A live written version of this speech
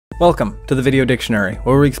Welcome to the Video Dictionary,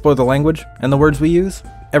 where we explore the language and the words we use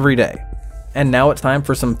every day. And now it's time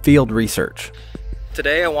for some field research.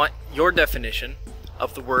 Today I want your definition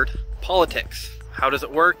of the word politics. How does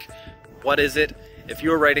it work? What is it? If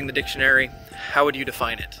you were writing the dictionary, how would you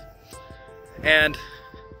define it? And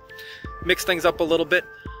mix things up a little bit.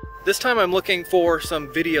 This time I'm looking for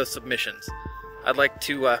some video submissions. I'd like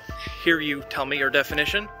to hear you tell me your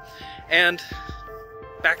definition and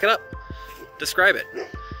back it up. Describe it.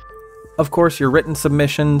 Of course, your written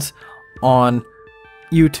submissions on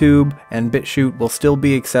YouTube and BitChute will still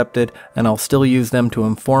be accepted, and I'll still use them to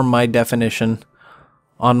inform my definition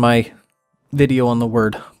on my video on the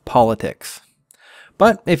word politics.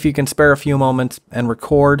 But if you can spare a few moments and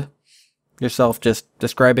record yourself just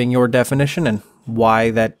describing your definition and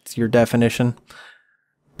why that's your definition,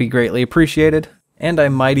 be greatly appreciated, and I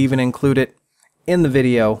might even include it in the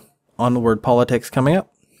video on the word politics coming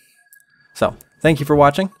up. So, thank you for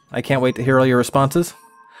watching. I can't wait to hear all your responses.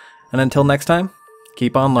 And until next time,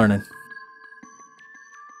 keep on learning.